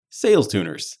Sales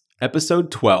Tuners,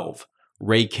 Episode 12,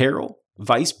 Ray Carroll,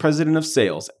 Vice President of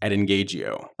Sales at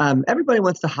Engagio. Everybody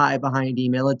wants to hide behind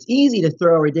email. It's easy to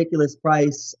throw a ridiculous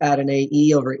price at an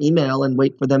AE over email and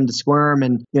wait for them to squirm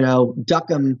and, duck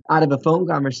them out of a phone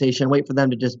conversation, wait for them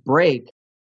to just break.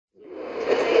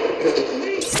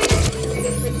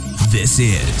 This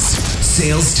is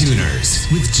Sales Tuners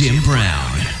with Jim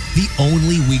Brown, the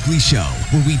only weekly show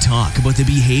where we talk about the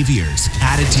behaviors,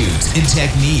 attitudes, and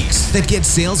techniques that get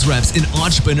sales reps and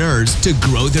entrepreneurs to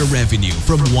grow their revenue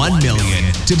from $1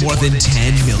 million to more than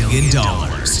 $10 million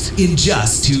in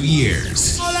just 2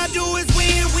 years. All I do is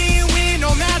win, win, win,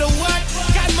 no matter what.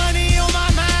 Got money on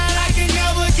my mind, I can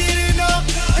never get enough.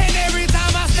 And every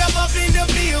time I step up in the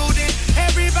building,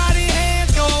 everybody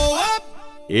hands go up.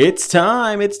 It's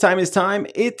time. It's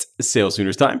Sales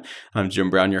Tuners time. I'm Jim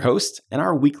Brown, your host, and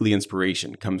our weekly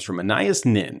inspiration comes from Anais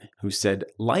Nin, who said,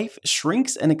 "Life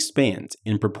shrinks and expands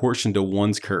in proportion to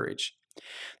one's courage."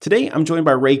 Today, I'm joined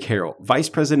by Ray Carroll, Vice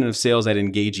President of Sales at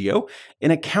Engagio,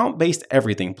 an account-based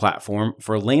everything platform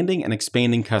for landing and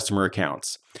expanding customer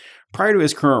accounts. Prior to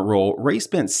his current role, Ray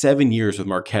spent 7 years with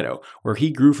Marketo, where he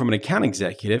grew from an account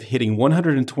executive hitting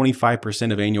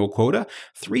 125% of annual quota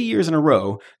 3 years in a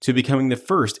row to becoming the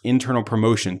first internal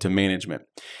promotion to management,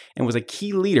 and was a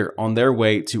key leader on their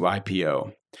way to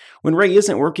IPO. When Ray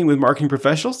isn't working with marketing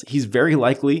professionals, he's very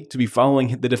likely to be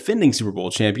following the defending Super Bowl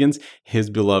champions, his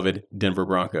beloved Denver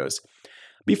Broncos.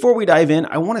 Before we dive in,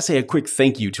 I want to say a quick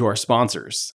thank you to our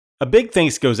sponsors. A big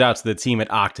thanks goes out to the team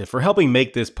at Octave for helping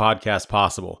make this podcast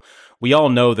possible. We all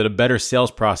know that a better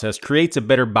sales process creates a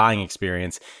better buying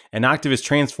experience, and Octave is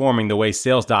transforming the way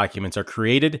sales documents are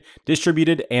created,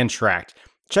 distributed, and tracked.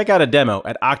 Check out a demo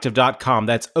at octave.com.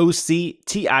 That's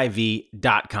octiv.com.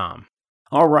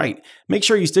 All right, make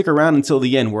sure you stick around until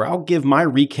the end where I'll give my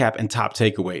recap and top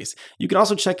takeaways. You can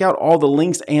also check out all the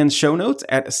links and show notes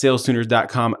at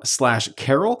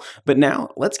salestuners.com/Carroll. But now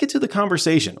let's get to the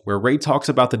conversation where Ray talks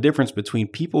about the difference between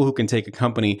people who can take a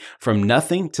company from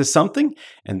nothing to something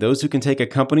and those who can take a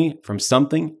company from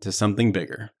something to something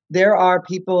bigger. There are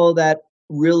people that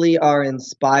really are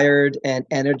inspired and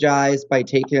energized by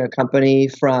taking a company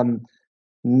from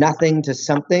nothing to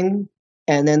something.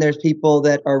 And then there's people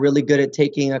that are really good at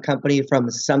taking a company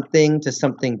from something to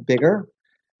something bigger.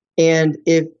 And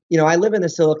I live in the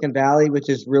Silicon Valley, which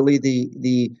is really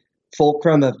the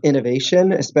fulcrum of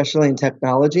innovation, especially in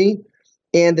technology.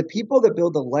 And the people that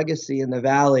build the legacy in the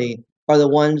Valley are the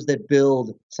ones that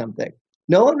build something.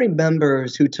 No one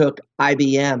remembers who took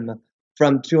IBM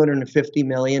from 250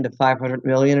 million to 500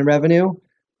 million in revenue,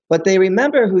 but they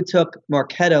remember who took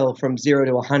Marketo from 0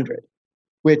 to 100.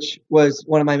 Which was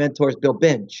one of my mentors, Bill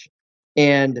Binge.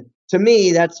 And to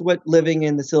me, that's what living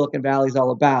in the Silicon Valley is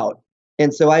all about.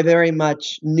 And so I very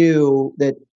much knew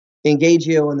that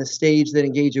Engagio and the stage that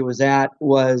Engagio was at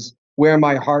was where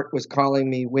my heart was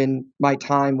calling me when my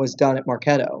time was done at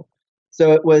Marketo.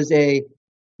 So it was a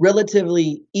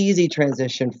relatively easy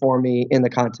transition for me in the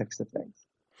context of things.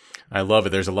 I love it.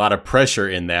 There's a lot of pressure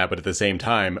in that, but at the same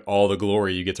time, all the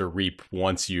glory you get to reap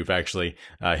once you've actually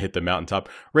hit the mountaintop.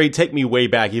 Ray, take me way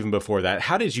back even before that.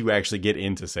 How did you actually get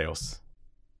into sales?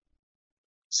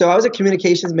 So I was a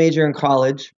communications major in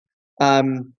college.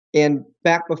 And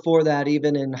back before that,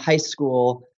 even in high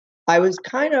school, I was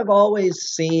kind of always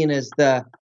seen as the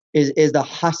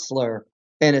hustler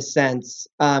in a sense.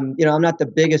 I'm not the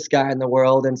biggest guy in the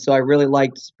world. And so I really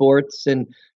liked sports and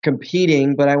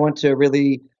competing, but I went to a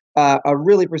really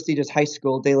prestigious high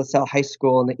school, De La Salle High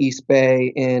School in the East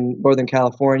Bay in Northern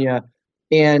California.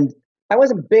 And I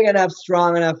wasn't big enough,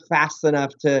 strong enough, fast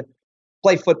enough to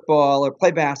play football or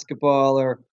play basketball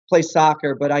or play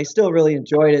soccer, but I still really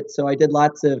enjoyed it. So I did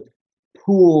lots of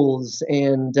pools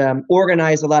and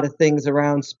organized a lot of things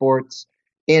around sports.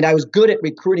 And I was good at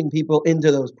recruiting people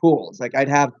into those pools. Like I'd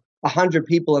have 100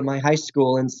 people in my high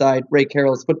school inside Ray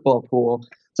Carroll's football pool.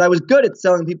 So I was good at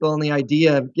selling people on the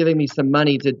idea of giving me some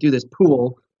money to do this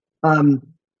pool.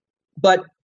 But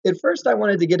at first I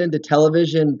wanted to get into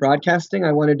television broadcasting.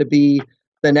 I wanted to be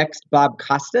the next Bob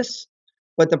Costas.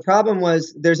 But the problem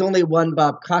was there's only one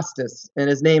Bob Costas, and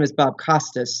his name is Bob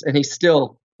Costas, and he's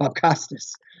still Bob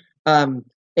Costas. And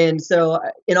also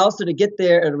to get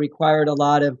there, it required a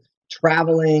lot of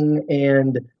traveling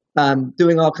and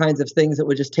doing all kinds of things that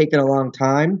would just take a long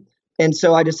time. And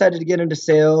so I decided to get into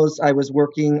sales. I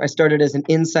started as an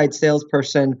inside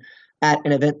salesperson at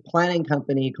an event planning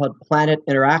company called Planet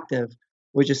Interactive,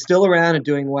 which is still around and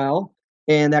doing well.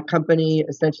 And that company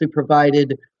essentially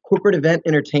provided corporate event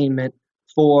entertainment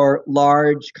for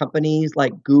large companies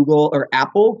like Google or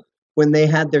Apple. When they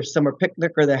had their summer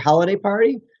picnic or their holiday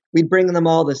party, we'd bring them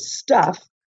all the stuff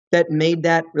that made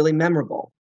that really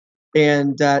memorable.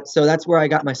 And so that's where I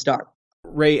got my start.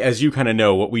 Ray, as you kind of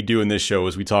know, what we do in this show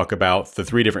is we talk about the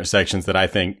three different sections that I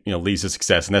think, leads to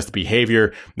success. And that's the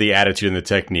behavior, the attitude, and the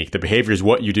technique. The behavior is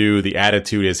what you do. The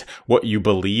attitude is what you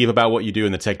believe about what you do.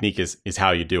 And the technique is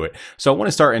how you do it. So I want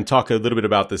to start and talk a little bit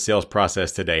about the sales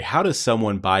process today. How does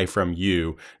someone buy from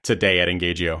you today at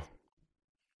Engagio?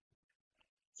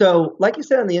 So like you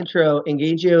said in the intro,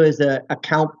 Engagio is an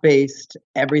account-based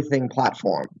everything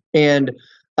platform. And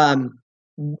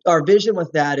our vision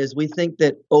with that is we think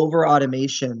that over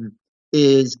automation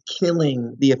is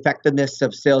killing the effectiveness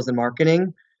of sales and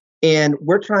marketing. And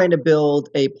we're trying to build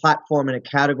a platform and a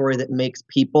category that makes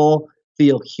people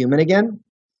feel human again.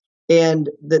 And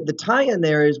the tie-in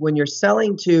there is when you're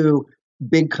selling to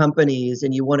big companies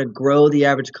and you want to grow the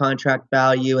average contract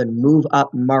value and move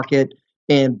up market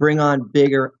and bring on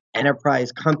bigger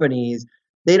enterprise companies,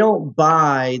 they don't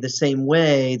buy the same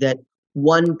way that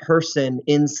one person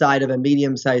inside of a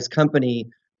medium-sized company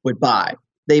would buy.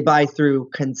 They buy through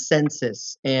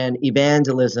consensus and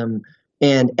evangelism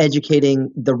and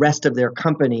educating the rest of their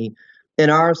company.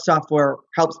 And our software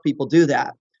helps people do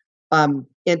that.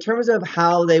 In terms of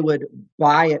how they would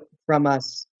buy it from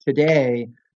us today,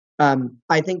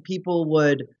 I think people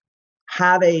would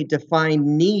have a defined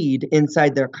need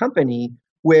inside their company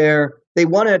where they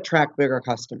want to attract bigger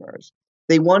customers.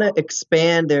 They want to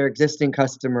expand their existing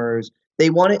customers. They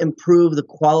want to improve the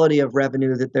quality of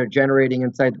revenue that they're generating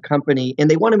inside the company. And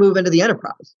they want to move into the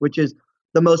enterprise, which is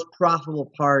the most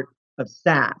profitable part of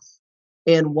SaaS.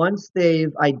 And once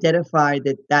they've identified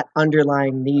that that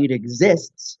underlying need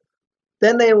exists,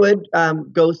 then they would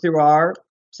go through our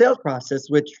sales process,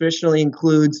 which traditionally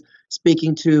includes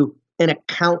speaking to an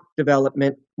account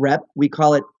development rep. We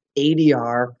call it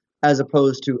ADR as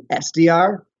opposed to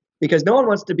SDR, because no one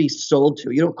wants to be sold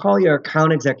to. You don't call your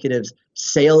account executives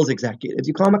sales executives.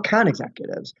 You call them account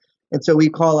executives. And so we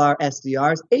call our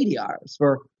SDRs ADRs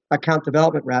for account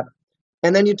development rep.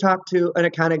 And then you talk to an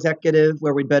account executive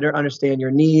where we better understand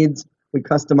your needs. We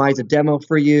customize a demo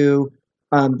for you.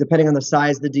 Depending on the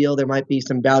size of the deal, there might be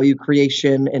some value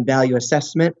creation and value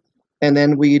assessment. And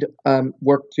then we'd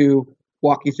work to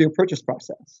walk you through a purchase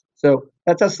process. So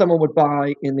that's how someone would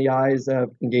buy in the eyes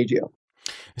of Engagio.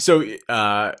 So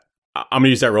I'm going to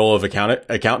use that role of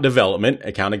account development,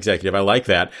 account executive. I like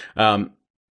that.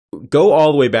 Go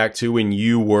all the way back to when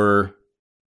you were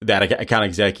that account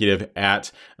executive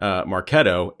at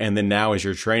Marketo, and then now as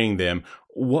you're training them,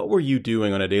 what were you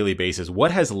doing on a daily basis?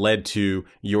 What has led to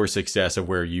your success of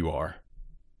where you are?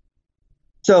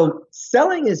 So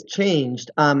selling has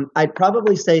changed. I'd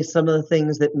probably say some of the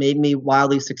things that made me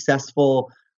wildly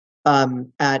successful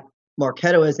at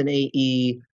Marketo as an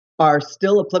AE are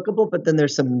still applicable, but then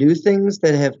there's some new things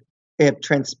that have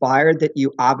transpired that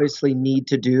you obviously need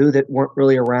to do that weren't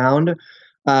really around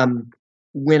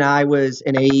when I was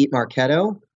an AE at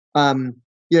Marketo.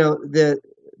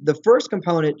 The first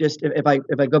component, just if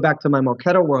I go back to my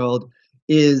Marketo world,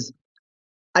 is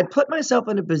I put myself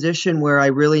in a position where I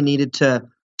really needed to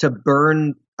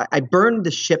burn. I burned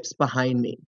the ships behind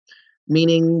me,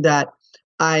 meaning that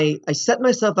I set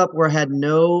myself up where I had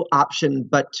no option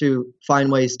but to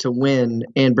find ways to win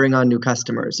and bring on new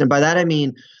customers. And by that, I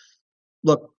mean,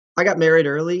 look, I got married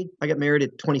early. I got married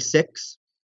at 26.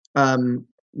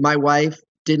 My wife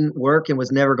didn't work and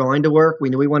was never going to work. We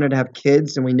knew we wanted to have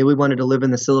kids, and we knew we wanted to live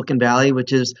in the Silicon Valley,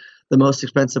 which is the most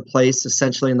expensive place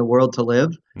essentially in the world to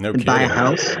live and buy a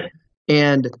house.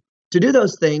 And to do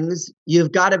those things,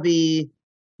 you've got to be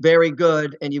very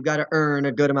good and you've got to earn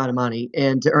a good amount of money.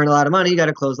 And to earn a lot of money, you got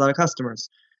to close a lot of customers.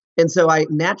 And so I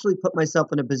naturally put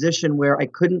myself in a position where I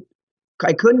couldn't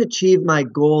achieve my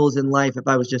goals in life if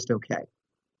I was just okay.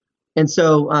 And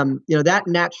so, that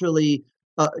naturally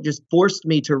just forced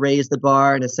me to raise the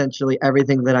bar in essentially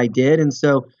everything that I did. And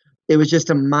so it was just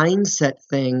a mindset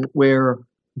thing where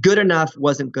good enough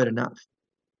wasn't good enough.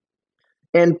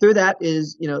 And through that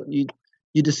is,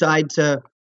 you decide to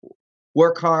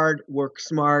work hard, work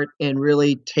smart, and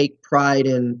really take pride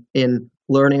in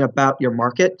learning about your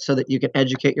market so that you can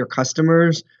educate your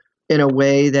customers in a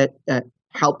way that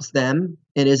helps them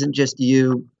and isn't just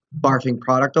you barfing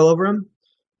product all over them.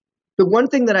 The one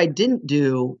thing that I didn't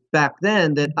do back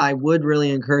then that I would really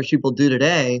encourage people to do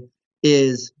today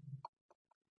is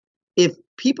if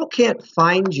people can't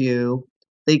find you,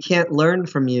 they can't learn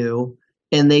from you,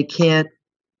 and they can't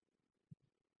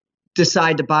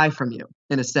decide to buy from you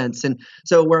in a sense. And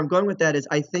so where I'm going with that is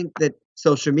I think that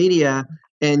social media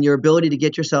and your ability to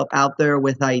get yourself out there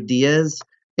with ideas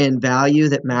and value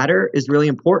that matter is really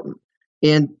important.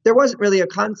 And there wasn't really a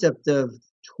concept of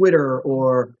Twitter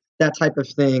or that type of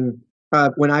thing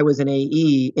when I was an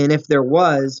AE. And if there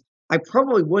was, I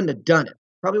probably wouldn't have done it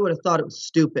probably would have thought it was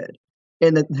stupid.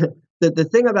 And the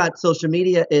thing about social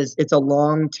media is it's a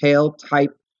long tail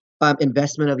type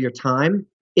investment of your time.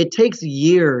 It takes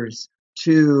years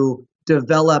to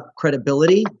develop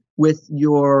credibility with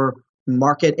your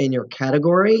market and your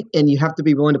category, and you have to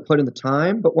be willing to put in the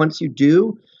time. But once you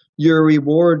do, your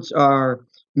rewards are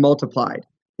multiplied.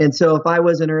 And so if I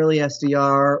was an early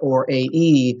SDR or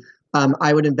AE,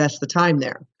 I would invest the time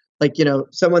there. Like,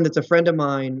 someone that's a friend of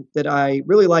mine that I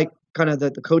really like, kind of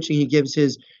the coaching he gives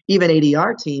his even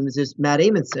ADR teams, is Matt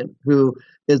Amundsen, who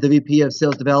is the VP of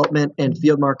Sales Development and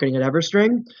Field Marketing at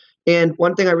Everstring. And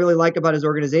one thing I really like about his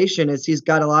organization is he's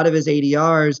got a lot of his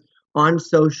ADRs on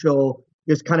social,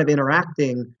 just kind of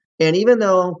interacting. And even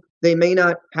though they may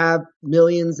not have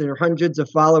millions or hundreds of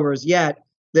followers yet,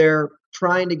 they're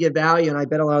trying to give value. And I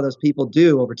bet a lot of those people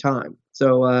do over time.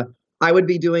 So I would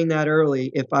be doing that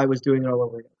early if I was doing it all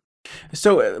over again.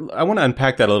 So I want to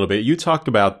unpack that a little bit. You talked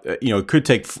about, it could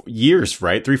take years,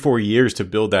 right? 3-4 years to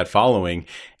build that following.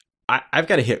 I've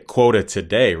got to hit quota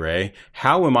today, Ray.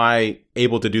 How am I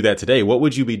able to do that today? What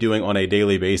would you be doing on a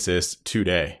daily basis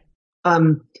today?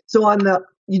 So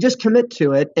you just commit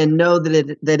to it and know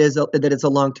that it's a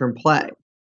long-term play.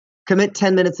 Commit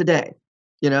 10 minutes a day,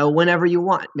 whenever you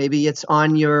want. Maybe it's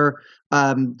on your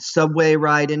subway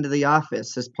ride into the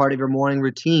office as part of your morning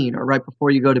routine or right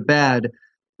before you go to bed.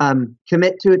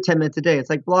 Commit to it 10 minutes a day. It's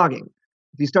like blogging.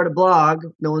 If you start a blog,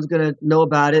 no one's going to know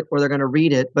about it or they're going to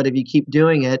read it. But if you keep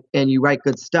doing it and you write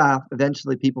good stuff,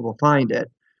 eventually people will find it.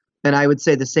 And I would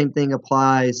say the same thing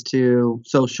applies to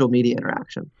social media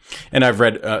interaction. And I've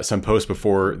read some posts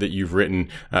before that you've written,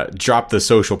 drop the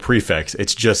social prefix.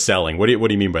 It's just selling. What do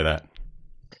you mean by that?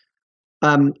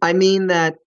 I mean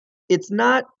that it's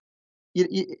not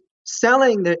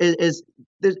selling. There's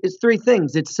three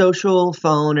things. It's social,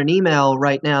 phone, and email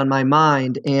right now in my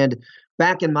mind. And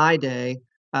back in my day,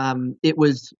 it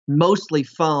was mostly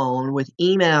phone, with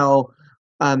email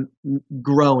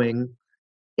growing.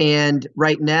 And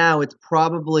right now it's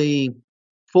probably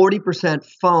 40%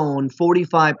 phone,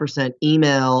 45%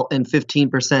 email, and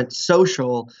 15%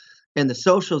 social. And the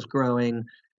social's growing.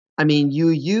 I mean, you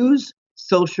use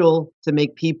social to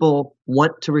make people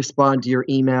want to respond to your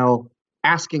email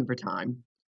asking for time.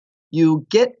 You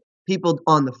get people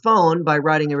on the phone by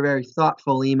writing a very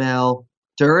thoughtful email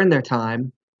to earn their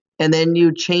time, and then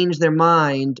you change their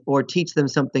mind or teach them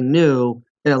something new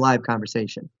in a live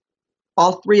conversation.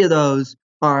 All three of those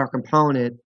are a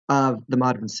component of the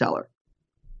modern seller.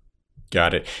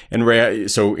 Got it. And Ray,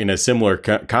 so in a similar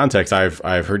context, I've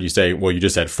heard you say, well, you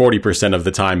just said 40% of the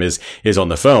time is on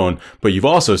the phone, but you've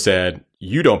also said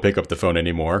you don't pick up the phone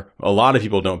anymore. A lot of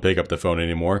people don't pick up the phone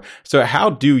anymore. So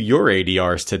how do your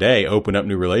ADRs today open up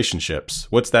new relationships?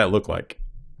 What's that look like?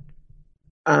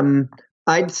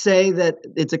 I'd say that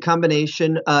it's a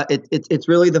combination. It's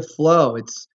really the flow.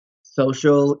 It's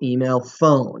social, email,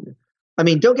 phone. I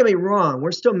mean, don't get me wrong.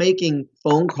 We're still making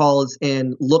phone calls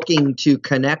and looking to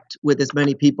connect with as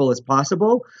many people as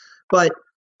possible. But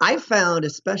I found,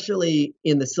 especially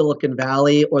in the Silicon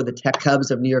Valley or the tech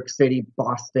hubs of New York City,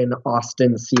 Boston,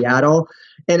 Austin, Seattle,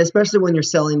 and especially when you're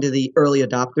selling to the early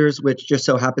adopters, which just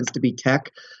so happens to be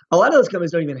tech, a lot of those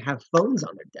companies don't even have phones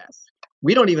on their desk.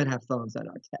 We don't even have phones at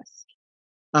our desk.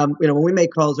 When we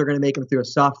make calls, we're going to make them through a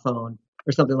soft phone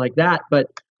or something like that. But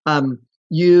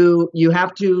you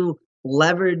have to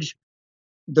leverage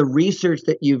the research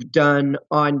that you've done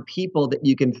on people that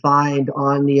you can find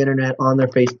on the internet, on their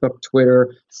Facebook,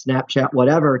 Twitter, Snapchat,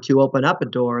 whatever, to open up a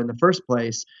door in the first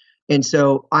place. And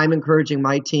so I'm encouraging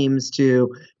my teams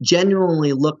to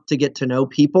genuinely look to get to know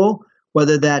people,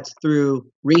 whether that's through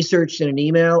research in an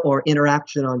email or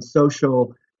interaction on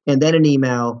social and then an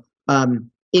email,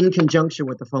 in conjunction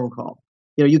with the phone call.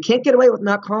 You can't get away with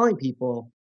not calling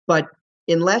people, but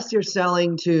unless you're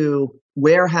selling to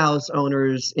warehouse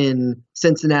owners in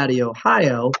Cincinnati,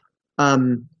 Ohio,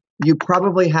 you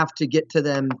probably have to get to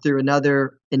them through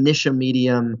another initial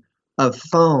medium of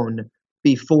phone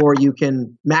before you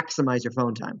can maximize your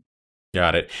phone time.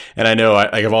 Got it. And I know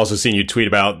I've also seen you tweet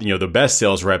about, the best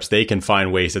sales reps, they can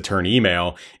find ways to turn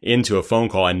email into a phone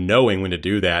call and knowing when to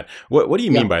do that. What do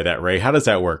you mean by that, Ray? How does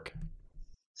that work?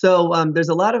 So there's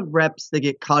a lot of reps that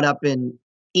get caught up in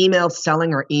email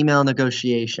selling or email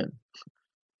negotiation.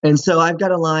 And so I've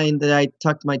got a line that I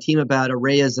talk to my team about, a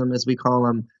Rayism, as we call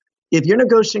them. If you're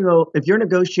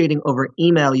negotiating over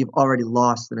email, you've already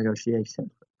lost the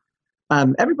negotiation.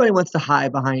 Everybody wants to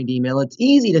hide behind email. It's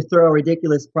easy to throw a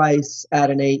ridiculous price at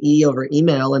an AE over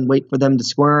email and wait for them to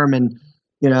squirm and,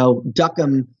 duck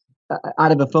them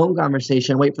out of a phone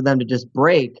conversation, wait for them to just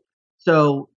break.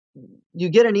 So you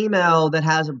get an email that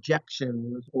has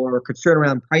objections or concern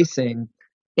around pricing,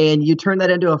 and you turn that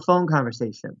into a phone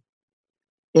conversation.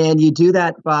 And you do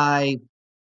that by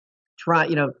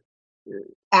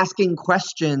asking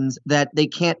questions that they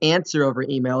can't answer over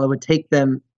email. It would take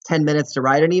them 10 minutes to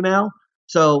write an email.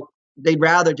 So they'd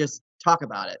rather just talk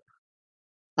about it.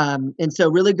 And so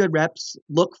really good reps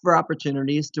look for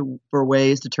opportunities for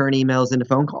ways to turn emails into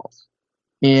phone calls.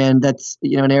 And that's,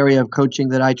 an area of coaching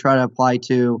that I try to apply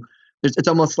to. It's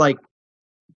almost like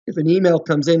if an email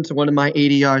comes into one of my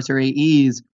ADRs or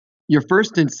AEs, your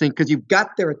first instinct, because you've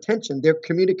got their attention, they're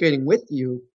communicating with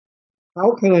you.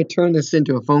 How can I turn this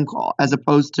into a phone call as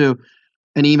opposed to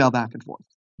an email back and forth?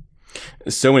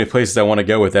 So many places I want to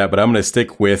go with that, but I'm going to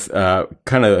stick with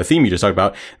kind of a theme you just talked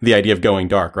about, the idea of going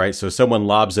dark, right? So someone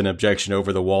lobs an objection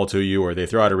over the wall to you, or they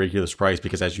throw out a ridiculous price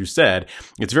because, as you said,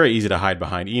 it's very easy to hide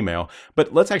behind email.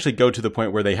 But let's actually go to the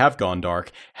point where they have gone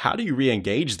dark. How do you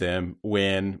re-engage them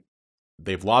when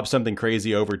they've lobbed something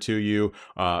crazy over to you,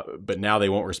 but now they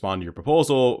won't respond to your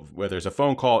proposal, whether it's a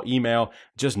phone call, email,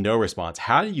 just no response?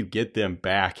 How do you get them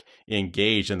back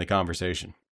engaged in the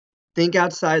conversation? Think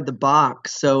outside the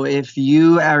box. So if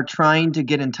you are trying to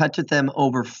get in touch with them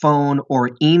over phone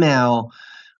or email,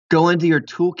 go into your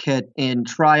toolkit and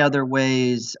try other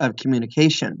ways of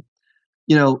communication.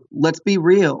 Let's be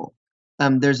real.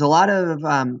 There's a lot of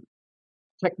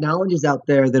technologies out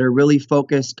there that are really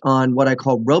focused on what I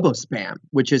call robo-spam,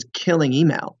 which is killing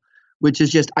email, which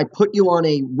is just I put you on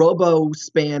a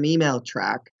robo-spam email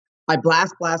track. I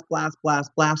blast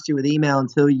you with email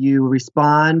until you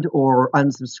respond or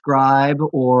unsubscribe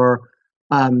or,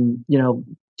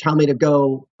 tell me to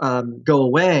go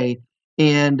away.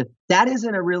 And that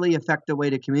isn't a really effective way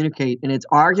to communicate. And it's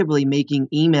arguably making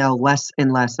email less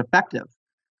and less effective.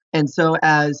 And so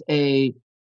as a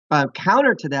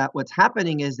counter to that, what's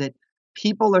happening is that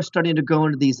people are starting to go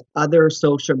into these other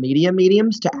social media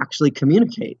mediums to actually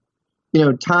communicate.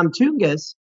 Tom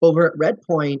Tungus over at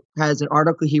Redpoint has an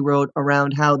article he wrote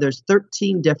around how there's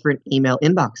 13 different email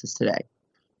inboxes today.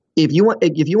 If you want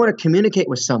to communicate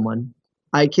with someone,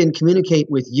 I can communicate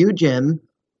with you, Jim,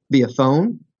 via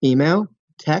phone, email,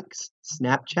 text,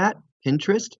 Snapchat,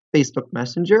 Pinterest, Facebook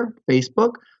Messenger,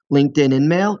 Facebook, LinkedIn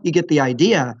InMail. You get the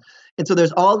idea. And so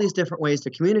there's all these different ways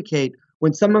to communicate.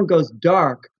 When someone goes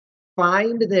dark,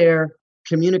 find their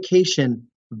communication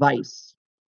vice.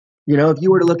 If you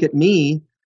were to look at me,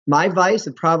 my vice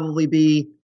would probably be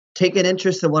take an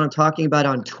interest in what I'm talking about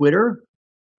on Twitter,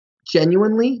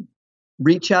 genuinely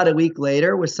reach out a week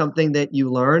later with something that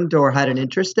you learned or had an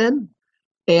interest in,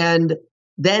 and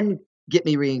then get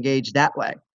me re-engaged that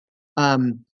way.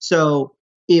 So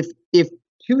if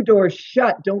two doors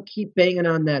shut, don't keep banging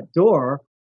on that door.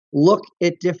 Look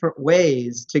at different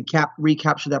ways to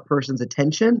recapture that person's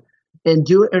attention and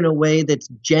do it in a way that's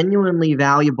genuinely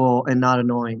valuable and not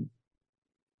annoying.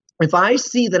 If I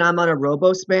see that I'm on a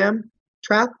robo-spam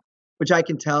trap, which I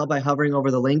can tell by hovering over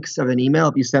the links of an email,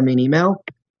 if you send me an email,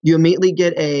 you immediately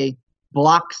get a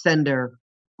block sender.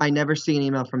 I never see an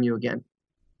email from you again.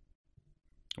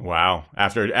 Wow.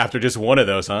 After just one of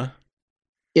those, huh?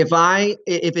 If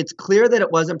it's clear that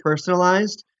it wasn't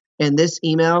personalized and this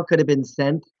email could have been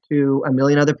sent to a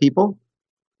million other people,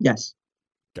 yes.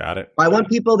 Got it. I want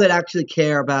people that actually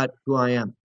care about who I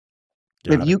am.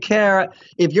 If you care,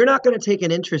 if you're not going to take an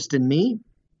interest in me,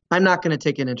 I'm not going to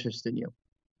take an interest in you.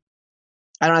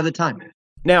 I don't have the time.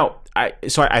 Now,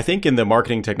 I think in the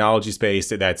marketing technology space,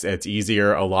 that's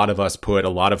easier. A lot of us put a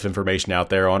lot of information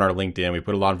out there on our LinkedIn. We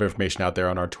put a lot of information out there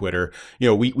on our Twitter.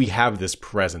 We have this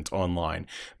presence online.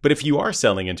 But if you are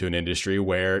selling into an industry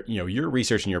where, you're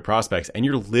researching your prospects and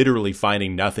you're literally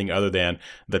finding nothing other than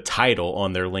the title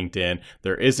on their LinkedIn,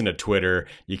 there isn't a Twitter,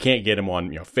 you can't get them on,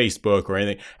 Facebook or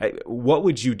anything. What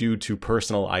would you do to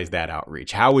personalize that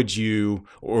outreach? How would you,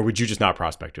 or would you just not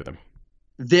prospect to them?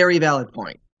 Very valid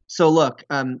point. So look,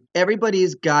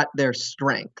 everybody's got their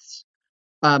strengths.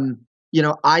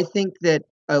 I think that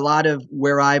a lot of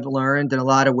where I've learned and a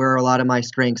lot of my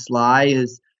strengths lie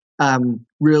is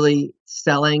really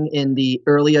selling in the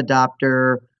early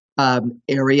adopter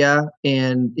area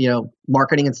and,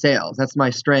 marketing and sales. That's my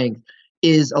strength.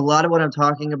 Is a lot of what I'm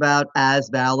talking about as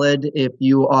valid if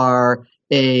you are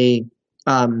a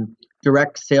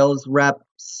direct sales rep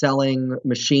selling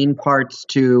machine parts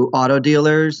to auto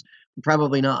dealers?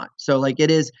 Probably not. So it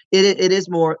is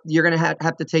more, you're going to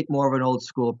have to take more of an old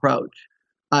school approach.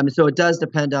 So it does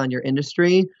depend on your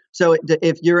industry. So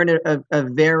if you're in a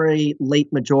very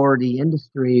late majority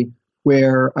industry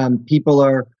where people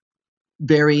are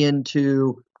very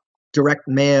into direct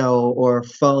mail or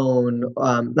phone,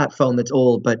 not phone that's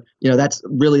old, but that's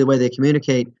really the way they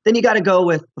communicate, then you got to go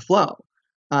with the flow.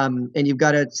 And you've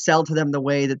got to sell to them the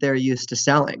way that they're used to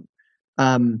selling.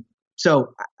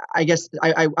 So I guess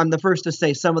I'm the first to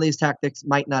say some of these tactics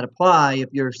might not apply if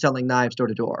you're selling knives door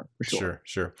to door, for sure.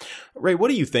 Sure. Ray, what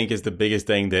do you think is the biggest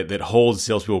thing that holds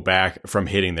salespeople back from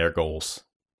hitting their goals?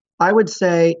 I would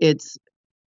say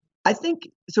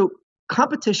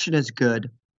competition is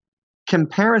good.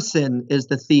 Comparison is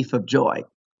the thief of joy.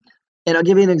 And I'll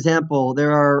give you an example.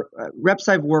 There are reps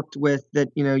I've worked with that,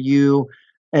 you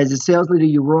as a sales leader,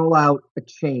 you roll out a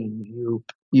change,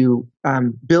 you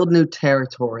build new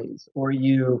territories, or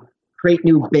you create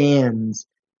new bands.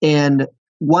 And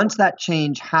once that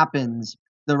change happens,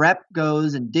 the rep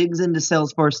goes and digs into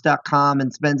Salesforce.com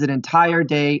and spends an entire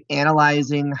day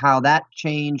analyzing how that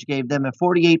change gave them a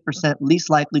 48% least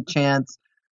likely chance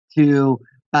to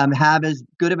have as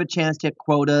good of a chance to hit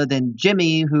quota than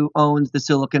Jimmy, who owns the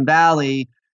Silicon Valley.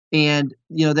 And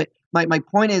my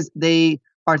point is, they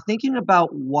are thinking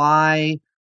about why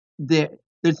they're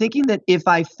thinking that if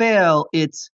I fail,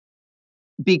 it's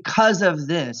because of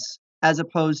this, as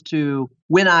opposed to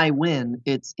when I win,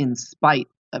 it's in spite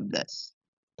of this.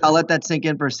 I'll let that sink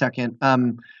in for a second.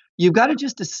 You've got to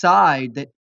just decide that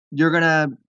you're going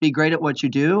to be great at what you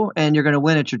do and you're going to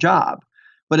win at your job.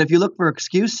 But if you look for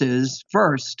excuses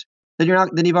first, then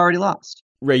you've already lost.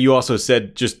 Ray, you also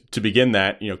said, just to begin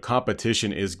that,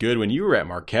 competition is good. When you were at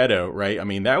Marketo, right? I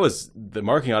mean, that was the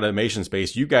marketing automation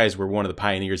space. You guys were one of the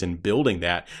pioneers in building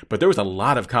that, but there was a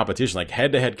lot of competition, like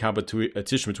head-to-head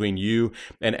competition between you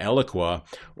and Eloqua.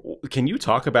 Can you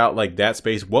talk about like that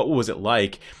space? What was it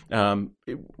like?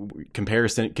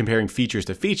 Comparing features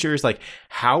to features, like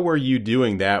how were you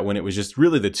doing that when it was just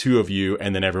really the two of you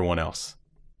and then everyone else?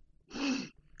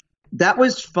 That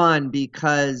was fun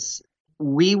because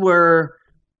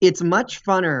it's much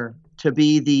funner to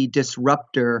be the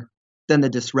disruptor than the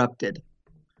disrupted.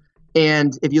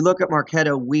 And if you look at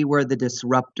Marketo, we were the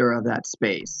disruptor of that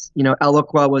space.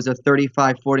 Eloqua was a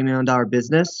 $35-40 million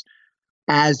business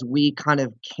as we kind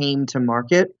of came to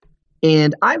market.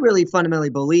 And I really fundamentally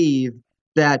believe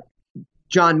that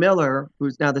John Miller,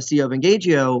 who's now the CEO of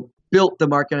Engagio, built the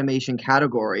market automation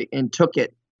category and took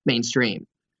it mainstream.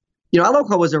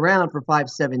 Eloqua was around for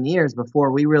 5-7 years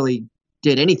before we really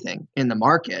did anything in the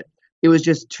market. It was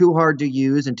just too hard to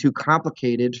use and too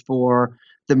complicated for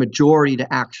the majority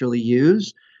to actually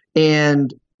use.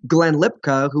 And Glenn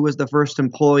Lipka, who was the first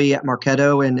employee at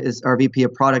Marketo and is our VP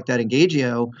of product at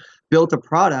Engagio, built a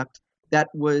product that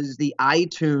was the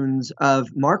iTunes of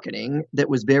marketing, that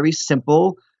was very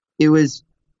simple. It was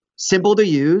simple to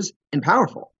use and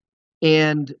powerful.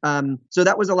 And so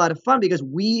that was a lot of fun because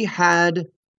we had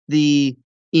the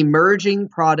emerging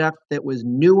product that was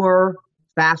newer,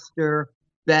 faster,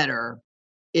 better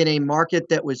in a market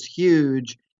that was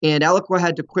huge. And Eloqua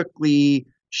had to quickly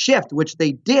shift, which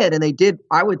they did. And they did,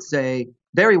 I would say,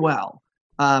 very well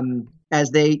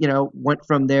as they, went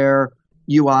from their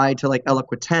UI to like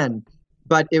Eloqua 10.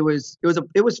 But it was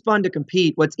fun to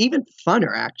compete. What's even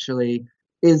funner, actually,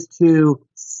 is to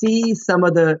see some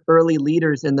of the early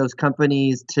leaders in those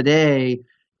companies today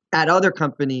at other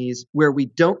companies where we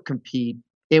don't compete,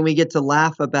 and we get to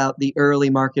laugh about the early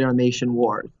market automation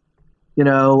wars.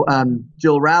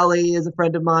 Jill Rowley is a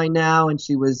friend of mine now, and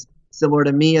she was similar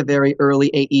to me, a very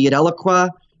early AE at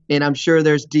Eloqua. And I'm sure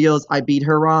there's deals I beat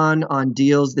her on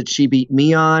deals that she beat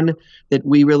me on, that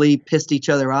we really pissed each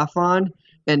other off on.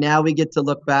 And now we get to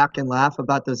look back and laugh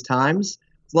about those times.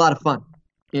 It's a lot of fun.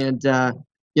 And,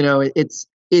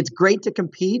 it's great to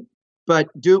compete, but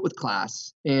do it with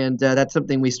class. And that's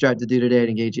something we strive to do today at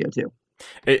Engagio too.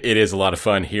 It is a lot of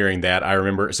fun hearing that. I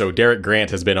remember, so Derek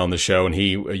Grant has been on the show, and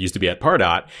he used to be at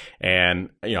Pardot. And,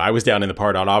 I was down in the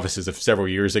Pardot offices several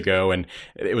years ago, and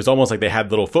it was almost like they had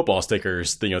little football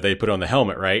stickers, they put on the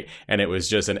helmet, right? And it was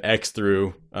just an X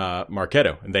through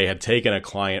Marketo. And they had taken a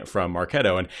client from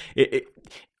Marketo. And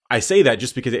I say that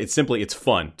just because it's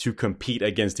fun to compete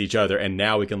against each other. And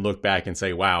now we can look back and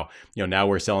say, wow, now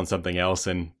we're selling something else.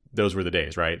 And those were the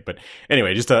days, right? But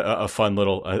anyway, just a fun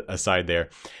little aside there.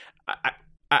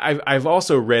 I've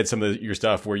also read some of your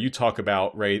stuff where you talk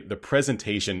about, right, the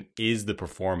presentation is the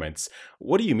performance.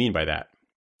 What do you mean by that?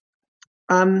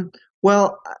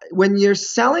 Well, when you're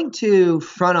selling to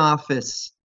front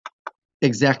office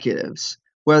executives,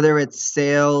 whether it's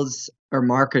sales or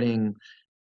marketing,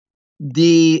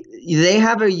 they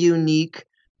have a unique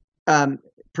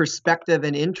perspective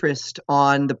and interest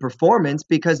on the performance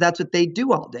because that's what they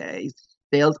do all day.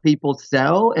 Salespeople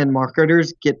sell, and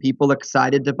marketers get people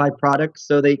excited to buy products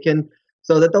so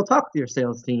that they'll talk to your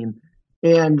sales team.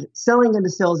 And selling into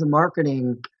sales and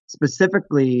marketing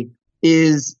specifically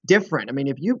is different. I mean,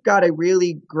 if you've got a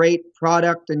really great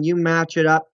product and you match it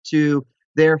up to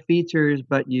they're features,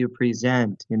 but you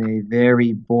present in a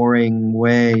very boring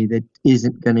way that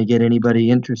isn't going to get anybody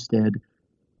interested,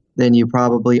 then you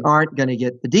probably aren't going to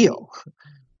get the deal.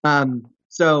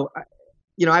 So,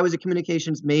 I was a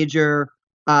communications major.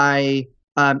 I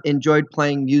enjoyed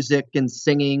playing music and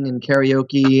singing and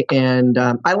karaoke, and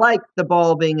I like the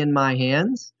ball being in my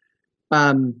hands.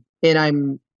 And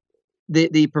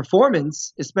the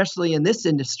performance, especially in this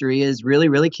industry, is really,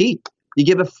 really key. You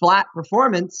give a flat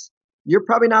performance, you're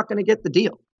probably not going to get the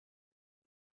deal.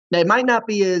 Now, it might not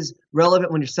be as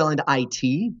relevant when you're selling to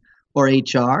IT or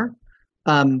HR,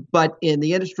 but in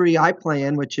the industry I play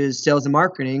in, which is sales and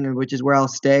marketing, and which is where I'll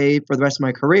stay for the rest of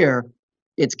my career,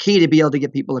 it's key to be able to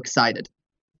get people excited,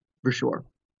 for sure.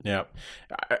 Yeah.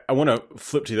 I want to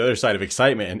flip to the other side of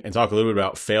excitement and talk a little bit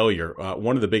about failure.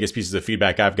 One of the biggest pieces of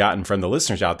feedback I've gotten from the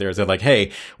listeners out there is they're like,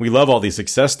 hey, we love all these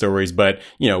success stories, but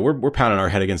we're pounding our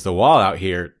head against the wall out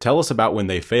here. Tell us about when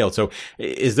they failed. So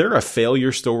is there a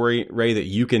failure story, Ray, that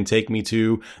you can take me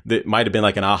to that might have been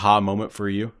like an aha moment for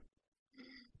you?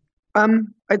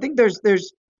 I think there's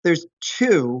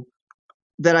two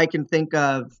that I can think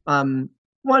of.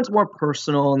 One's more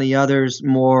personal and the other's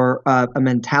more a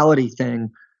mentality thing.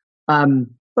 But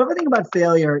if I think about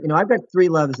failure, I've got three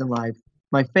loves in life: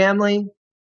 my family,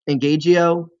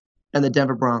 Engagio, and the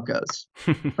Denver Broncos.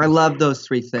 I love those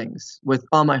three things with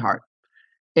all my heart.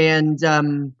 And,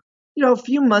 a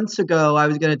few months ago, I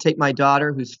was going to take my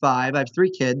daughter, who's 5. I have 3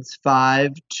 kids,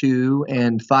 5, 2,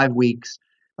 and 5 weeks.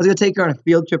 I was going to take her on a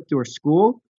field trip to her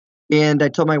school. And I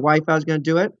told my wife I was going to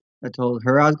do it. I told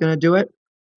her I was going to do it.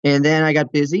 And then I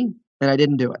got busy and I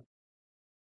didn't do it.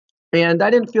 And I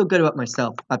didn't feel good about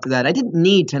myself after that. I didn't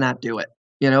need to not do it.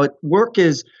 Work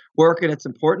is work and it's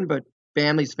important, but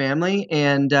family's family.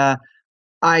 And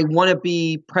I want to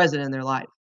be present in their life.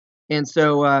 And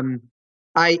so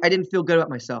I didn't feel good about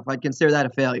myself. I'd consider that a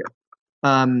failure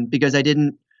because I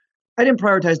didn't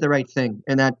prioritize the right thing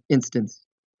in that instance.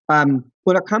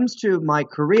 When it comes to my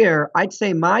career, I'd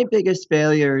say my biggest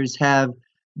failures have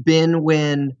been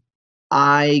when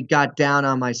I got down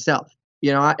on myself.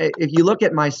 If you look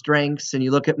at my strengths and you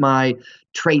look at my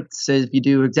traits, if you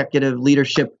do executive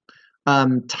leadership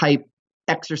type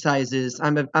exercises,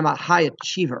 I'm a high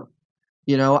achiever.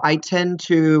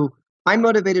 I'm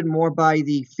motivated more by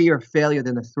the fear of failure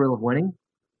than the thrill of winning.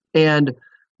 And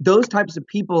those types of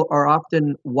people are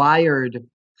often wired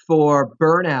for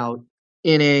burnout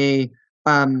at a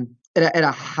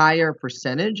higher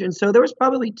percentage. And so there was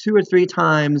probably 2 or 3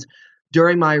 times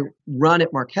during my run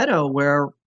at Marketo where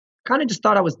kind of just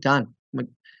thought I was done.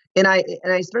 And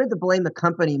I started to blame the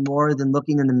company more than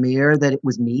looking in the mirror that it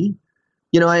was me.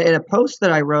 In a post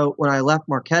that I wrote when I left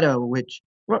Marketo, which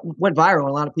went viral,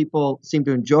 a lot of people seem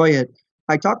to enjoy it,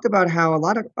 I talked about how a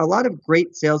lot of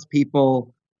great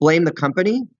salespeople blame the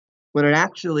company when it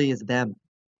actually is them.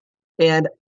 And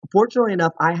fortunately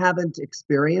enough, I haven't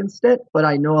experienced it, but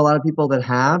I know a lot of people that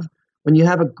have. When you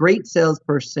have a great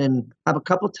salesperson, have a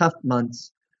couple tough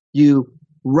months, you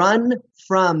run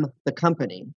from the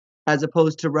company as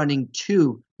opposed to running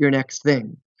to your next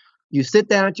thing. You sit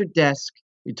down at your desk,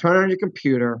 you turn on your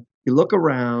computer, you look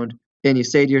around, and you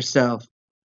say to yourself,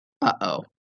 uh-oh,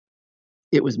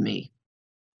 it was me.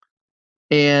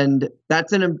 And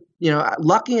that's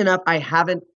lucky enough, I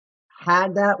haven't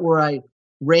had that where I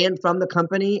ran from the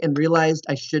company and realized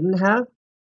I shouldn't have.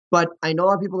 But I know a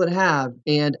lot of people that have,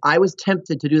 and I was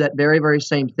tempted to do that very, very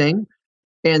same thing.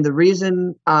 And the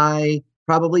reason I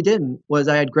probably didn't was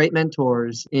I had great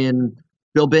mentors in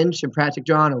Bill Binch and Patrick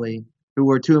Johnley, who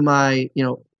were 2 of my,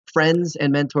 friends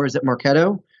and mentors at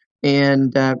Marketo.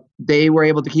 And they were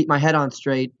able to keep my head on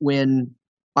straight when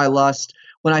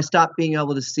I stopped being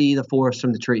able to see the forest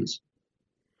from the trees.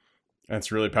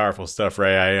 That's really powerful stuff,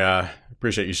 Ray. I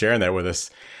appreciate you sharing that with us.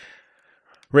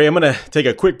 Ray, I'm going to take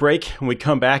a quick break. When we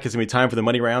come back, it's going to be time for the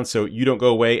money round, so you don't go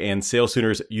away, and Sales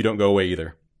Tuners, you don't go away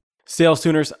either. Sales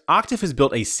Tuners, Octave has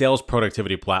built a sales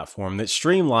productivity platform that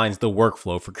streamlines the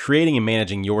workflow for creating and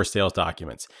managing your sales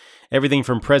documents. Everything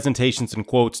from presentations and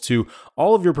quotes to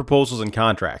all of your proposals and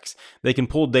contracts. They can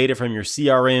pull data from your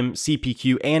CRM,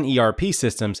 CPQ, and ERP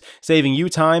systems, saving you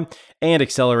time and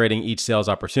accelerating each sales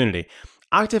opportunity.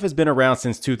 Octave has been around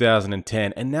since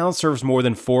 2010 and now serves more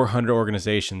than 400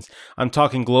 organizations. I'm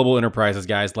talking global enterprises,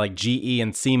 guys, like GE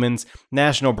and Siemens,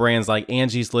 national brands like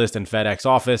Angie's List and FedEx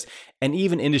Office, and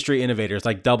even industry innovators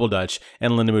like Double Dutch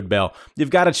and Lindemood Bell. You've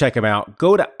got to check them out.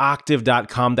 Go to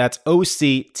octave.com. That's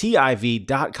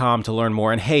OCTIV.com to learn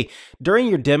more. And hey, during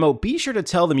your demo, be sure to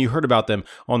tell them you heard about them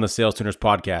on the Sales Tuners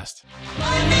podcast.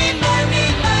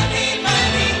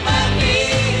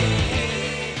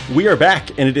 We are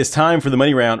back, and it is time for the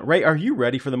money round. Ray, are you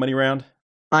ready for the money round?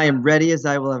 I am ready as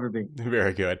I will ever be.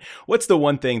 Very good. What's the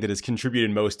one thing that has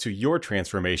contributed most to your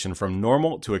transformation from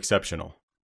normal to exceptional?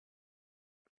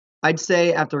 I'd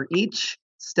say after each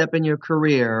step in your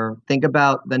career, think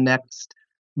about the next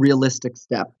realistic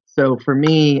step. So for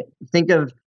me, think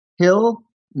of hill,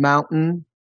 mountain,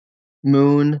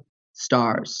 moon,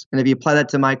 stars. And if you apply that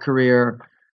to my career,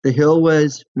 the hill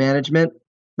was management,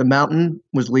 the mountain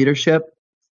was leadership,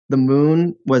 the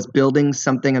moon was building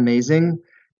something amazing,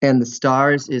 and the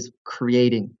stars is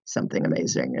creating something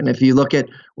amazing. And if you look at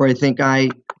where I think I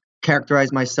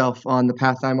characterize myself on the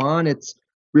path I'm on, it's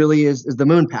really is the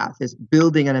moon path, is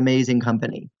building an amazing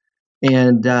company.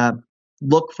 And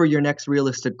look for your next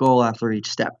realistic goal after each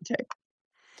step you take.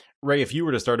 Ray, if you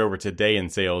were to start over today in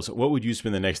sales, what would you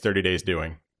spend the next 30 days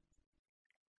doing?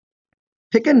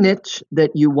 Pick a niche that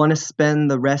you want to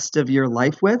spend the rest of your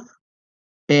life with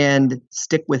and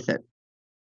stick with it.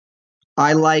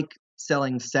 I like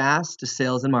selling SaaS to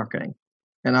sales and marketing,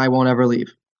 and I won't ever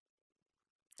leave.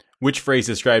 Which phrase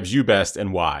describes you best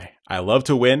and why? I love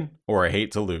to win or I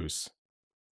hate to lose?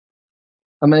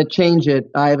 I'm going to change it.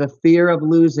 I have a fear of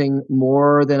losing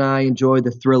more than I enjoy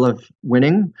the thrill of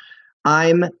winning.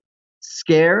 I'm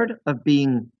scared of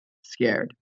being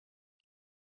scared.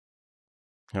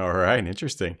 All right,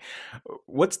 interesting.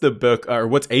 What's a book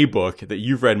that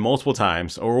you've read multiple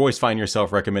times or always find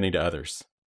yourself recommending to others?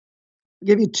 I'll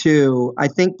give you two. I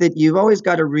think that you've always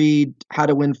got to read How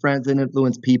to Win Friends and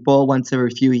Influence People once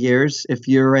every few years if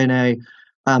you're in a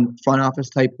front office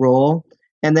type role.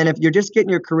 And then if you're just getting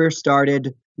your career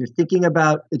started, you're thinking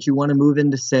about that you want to move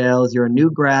into sales, you're a new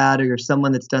grad or you're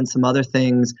someone that's done some other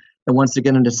things and wants to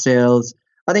get into sales,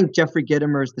 I think Jeffrey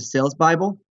Gitomer's The Sales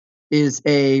Bible is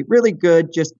a really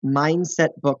good just mindset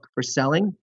book for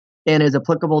selling and is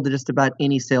applicable to just about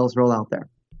any sales role out there.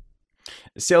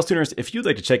 Sales Tuners, if you'd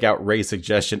like to check out Ray's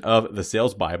suggestion of the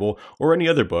Sales Bible or any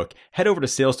other book, head over to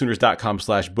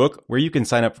salestuners.com/book, where you can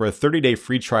sign up for a 30-day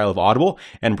free trial of Audible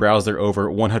and browse their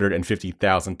over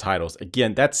 150,000 titles.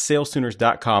 Again, that's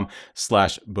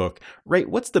salestuners.com/book. Ray,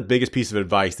 what's the biggest piece of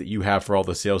advice that you have for all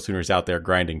the Sales Tuners out there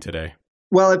grinding today?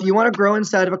 Well, if you want to grow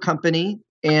inside of a company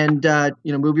and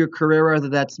move your career, whether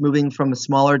that's moving from the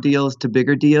smaller deals to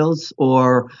bigger deals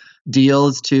or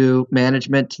deals to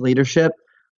management to leadership,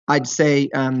 I'd say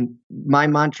my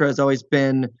mantra has always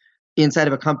been inside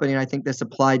of a company, and I think this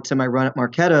applied to my run at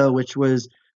Marketo, which was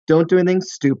don't do anything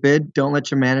stupid, don't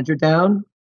let your manager down,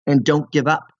 and don't give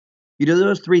up. You do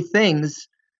those three things,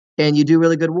 and you do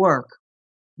really good work,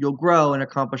 you'll grow and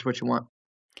accomplish what you want.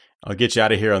 I'll get you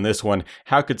out of here on this one.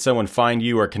 How could someone find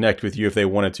you or connect with you if they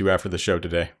wanted to after the show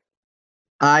today?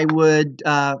 I would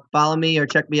follow me or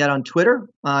check me out on Twitter.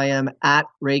 I am at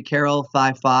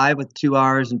RayCarroll55 with 2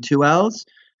 R's and 2 L's.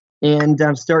 And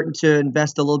I'm starting to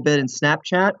invest a little bit in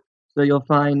Snapchat. So you'll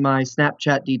find my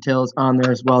Snapchat details on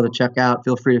there as well to check out.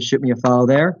 Feel free to shoot me a follow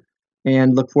there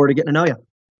and look forward to getting to know you.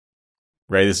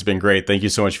 Ray, this has been great. Thank you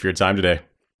so much for your time today.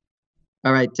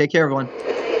 All right. Take care, everyone.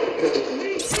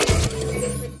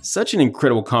 Such an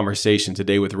incredible conversation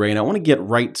today with Ray, and I want to get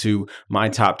right to my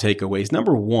top takeaways.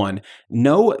 Number one,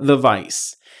 know the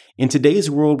vice. In today's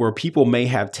world where people may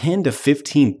have 10 to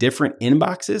 15 different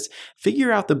inboxes,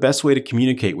 figure out the best way to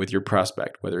communicate with your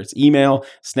prospect, whether it's email,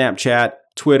 Snapchat,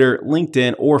 Twitter,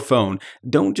 LinkedIn, or phone.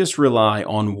 Don't just rely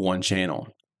on one channel.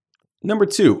 Number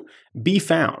two, be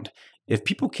found. If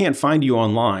people can't find you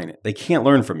online, they can't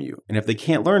learn from you. And if they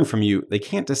can't learn from you, they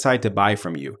can't decide to buy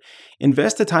from you.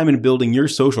 Invest the time in building your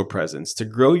social presence to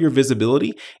grow your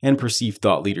visibility and perceived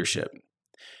thought leadership.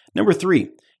 Number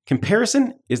three,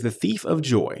 comparison is the thief of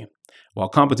joy. While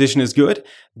competition is good,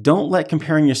 don't let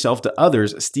comparing yourself to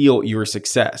others steal your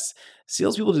success.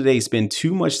 Salespeople today spend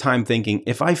too much time thinking,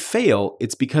 if I fail,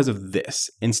 it's because of this,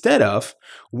 instead of,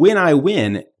 when I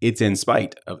win, it's in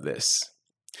spite of this.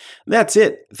 That's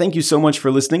it. Thank you so much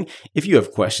for listening. If you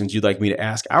have questions you'd like me to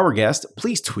ask our guest,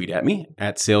 please tweet at me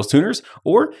at SalesTuners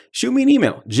or shoot me an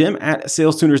email,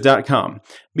 jim@salestuners.com.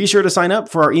 Be sure to sign up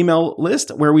for our email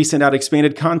list where we send out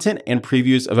expanded content and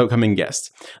previews of upcoming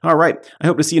guests. All right. I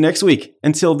hope to see you next week.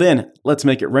 Until then, let's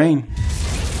make it rain.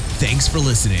 Thanks for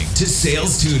listening to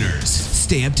Sales Tuners.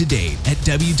 Stay up to date at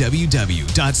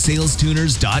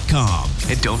www.salestuners.com.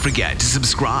 And don't forget to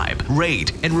subscribe,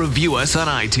 rate, and review us on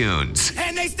iTunes.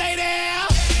 And they stay there.